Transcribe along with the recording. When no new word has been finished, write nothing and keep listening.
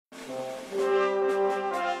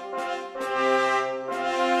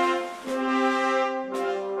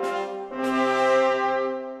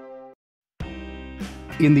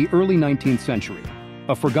In the early 19th century,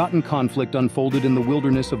 a forgotten conflict unfolded in the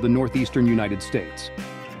wilderness of the northeastern United States.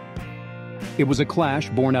 It was a clash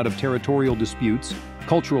born out of territorial disputes,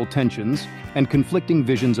 cultural tensions, and conflicting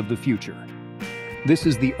visions of the future. This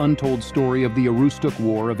is the untold story of the Aroostook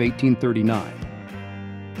War of 1839.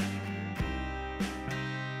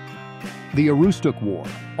 The Aroostook War,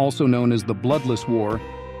 also known as the Bloodless War,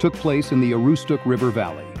 took place in the Aroostook River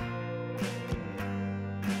Valley,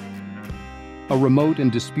 a remote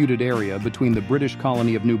and disputed area between the British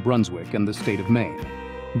colony of New Brunswick and the state of Maine.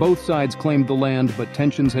 Both sides claimed the land, but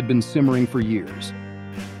tensions had been simmering for years.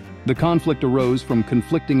 The conflict arose from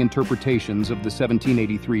conflicting interpretations of the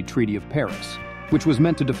 1783 Treaty of Paris, which was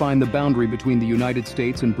meant to define the boundary between the United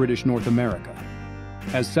States and British North America.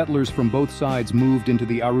 As settlers from both sides moved into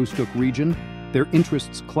the Aroostook region, their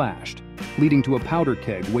interests clashed, leading to a powder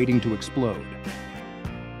keg waiting to explode.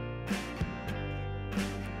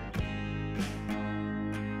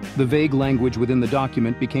 The vague language within the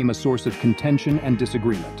document became a source of contention and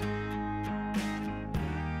disagreement.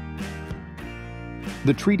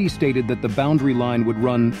 The treaty stated that the boundary line would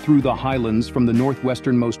run through the highlands from the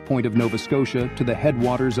northwesternmost point of Nova Scotia to the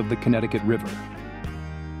headwaters of the Connecticut River.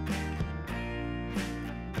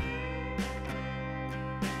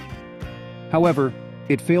 However,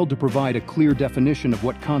 it failed to provide a clear definition of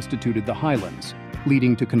what constituted the highlands,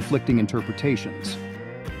 leading to conflicting interpretations.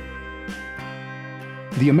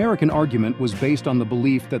 The American argument was based on the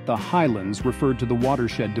belief that the highlands referred to the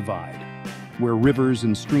watershed divide, where rivers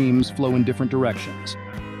and streams flow in different directions,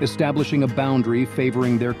 establishing a boundary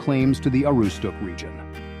favoring their claims to the Aroostook region.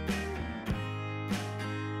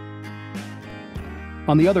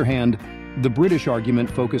 On the other hand, the British argument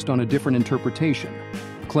focused on a different interpretation,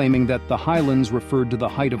 claiming that the highlands referred to the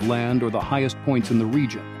height of land or the highest points in the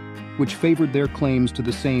region, which favored their claims to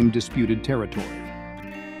the same disputed territory.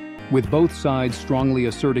 With both sides strongly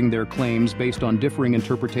asserting their claims based on differing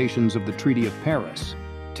interpretations of the Treaty of Paris,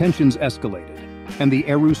 tensions escalated, and the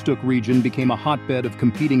Aroostook region became a hotbed of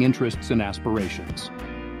competing interests and aspirations.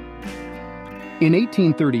 In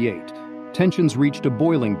 1838, tensions reached a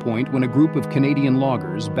boiling point when a group of Canadian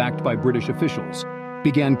loggers, backed by British officials,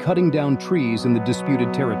 began cutting down trees in the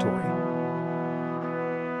disputed territory.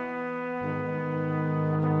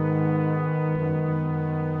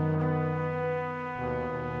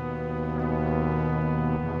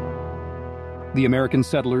 The American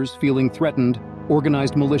settlers, feeling threatened,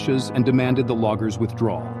 organized militias and demanded the loggers'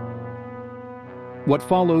 withdrawal. What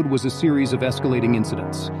followed was a series of escalating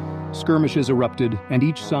incidents. Skirmishes erupted, and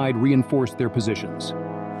each side reinforced their positions.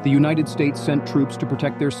 The United States sent troops to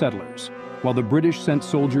protect their settlers, while the British sent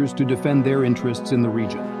soldiers to defend their interests in the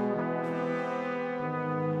region.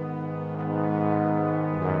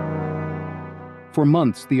 For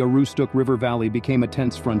months, the Aroostook River Valley became a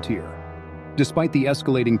tense frontier. Despite the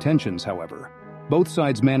escalating tensions, however, both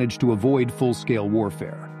sides managed to avoid full-scale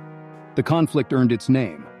warfare. The conflict earned its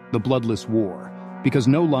name, the Bloodless War, because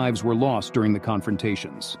no lives were lost during the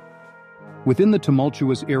confrontations. Within the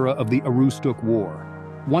tumultuous era of the Aroostook War,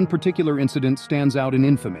 one particular incident stands out in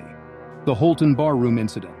infamy: the Holton Barroom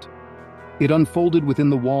incident. It unfolded within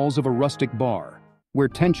the walls of a rustic bar, where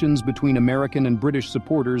tensions between American and British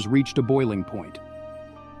supporters reached a boiling point.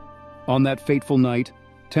 On that fateful night,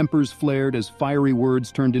 tempers flared as fiery words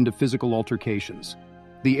turned into physical altercations.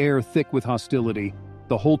 The air thick with hostility,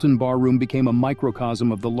 the Holton Barroom became a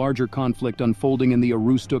microcosm of the larger conflict unfolding in the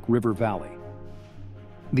Aroostook River Valley.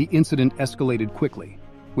 The incident escalated quickly,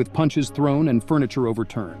 with punches thrown and furniture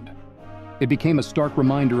overturned. It became a stark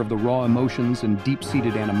reminder of the raw emotions and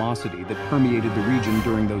deep-seated animosity that permeated the region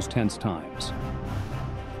during those tense times.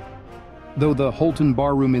 Though the Holton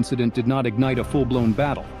Barroom incident did not ignite a full-blown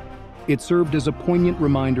battle, it served as a poignant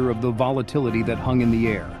reminder of the volatility that hung in the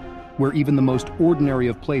air, where even the most ordinary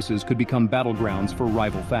of places could become battlegrounds for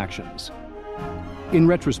rival factions. In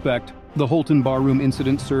retrospect, the Holton Barroom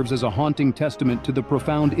incident serves as a haunting testament to the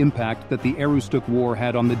profound impact that the Aroostook War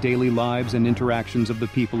had on the daily lives and interactions of the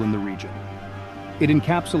people in the region. It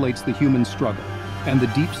encapsulates the human struggle and the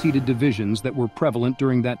deep-seated divisions that were prevalent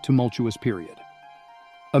during that tumultuous period.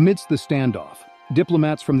 Amidst the standoff,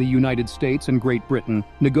 diplomats from the United States and Great Britain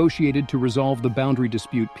negotiated to resolve the boundary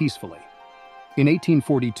dispute peacefully. In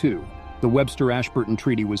 1842, the Webster-Ashburton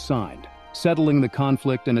Treaty was signed, settling the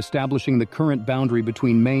conflict and establishing the current boundary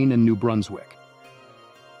between Maine and New Brunswick.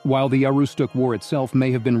 While the Aroostook War itself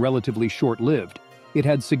may have been relatively short-lived, it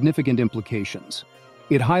had significant implications.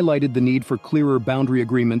 It highlighted the need for clearer boundary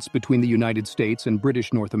agreements between the United States and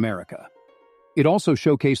British North America. It also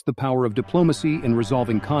showcased the power of diplomacy in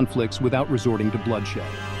resolving conflicts without resorting to bloodshed.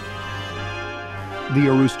 The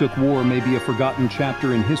Aroostook War may be a forgotten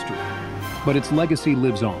chapter in history, but its legacy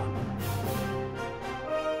lives on.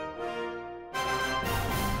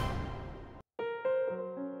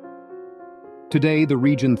 Today, the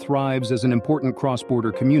region thrives as an important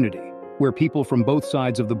cross-border community, where people from both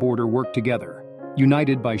sides of the border work together,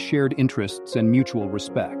 united by shared interests and mutual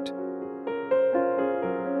respect.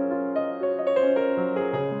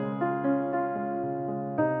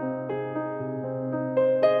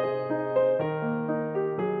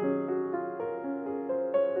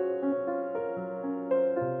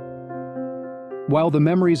 While the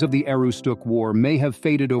memories of the Aroostook War may have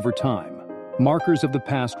faded over time, markers of the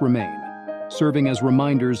past remain, serving as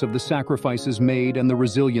reminders of the sacrifices made and the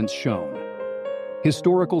resilience shown.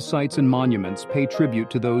 Historical sites and monuments pay tribute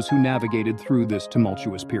to those who navigated through this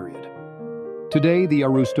tumultuous period. Today, the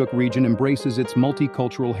Aroostook region embraces its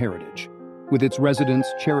multicultural heritage, with its residents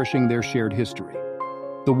cherishing their shared history.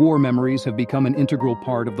 The war memories have become an integral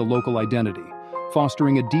part of the local identity,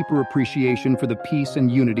 fostering a deeper appreciation for the peace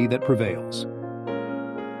and unity that prevails.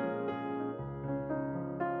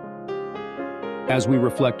 As we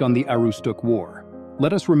reflect on the Aroostook War,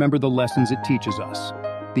 let us remember the lessons it teaches us: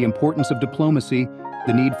 the importance of diplomacy,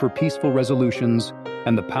 the need for peaceful resolutions,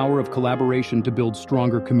 and the power of collaboration to build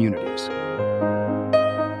stronger communities.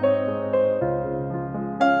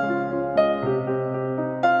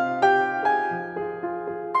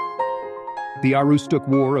 The Aroostook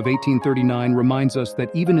War of 1839 reminds us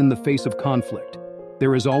that even in the face of conflict,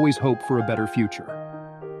 there is always hope for a better future.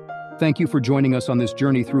 Thank you for joining us on this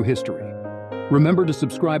journey through history. Remember to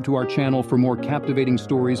subscribe to our channel for more captivating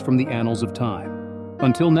stories from the annals of time.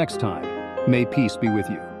 Until next time, may peace be with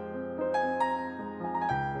you.